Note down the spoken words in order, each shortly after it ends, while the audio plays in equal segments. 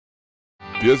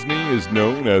Disney is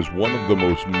known as one of the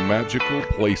most magical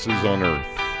places on earth.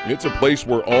 It's a place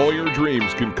where all your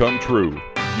dreams can come true.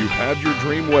 You've had your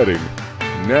dream wedding.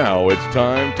 Now it's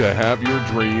time to have your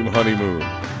dream honeymoon.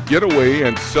 Get away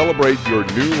and celebrate your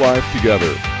new life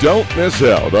together. Don't miss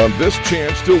out on this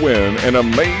chance to win an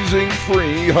amazing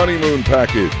free honeymoon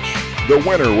package. The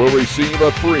winner will receive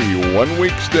a free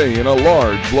one-week stay in a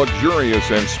large, luxurious,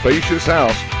 and spacious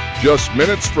house just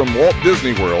minutes from Walt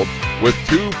Disney World, with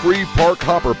 2 free park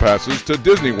hopper passes to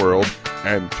Disney World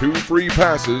and 2 free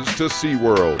passes to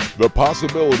SeaWorld. The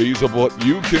possibilities of what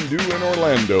you can do in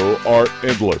Orlando are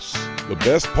endless. The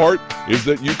best part is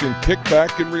that you can kick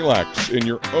back and relax in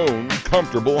your own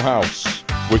comfortable house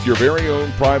with your very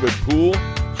own private pool,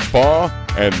 spa,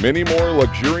 and many more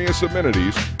luxurious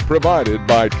amenities provided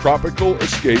by Tropical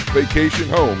Escape Vacation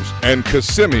Homes and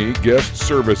Kissimmee Guest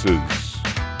Services.